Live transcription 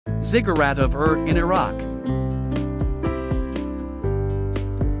Ziggurat of Ur in Iraq.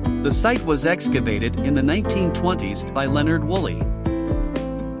 The site was excavated in the 1920s by Leonard Woolley.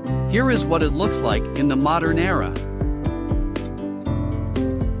 Here is what it looks like in the modern era.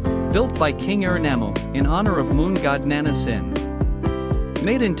 Built by King Ur-Nammu in honor of moon god Nana-Sin.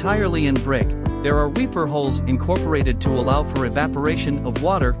 Made entirely in brick, there are weeper holes incorporated to allow for evaporation of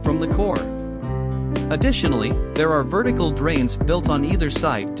water from the core. Additionally, there are vertical drains built on either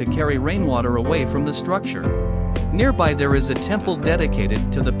side to carry rainwater away from the structure. Nearby there is a temple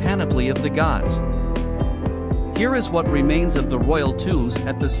dedicated to the panoply of the gods. Here is what remains of the royal tombs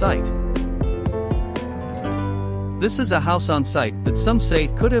at the site. This is a house on site that some say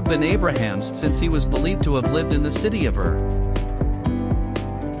could have been Abraham's, since he was believed to have lived in the city of Ur.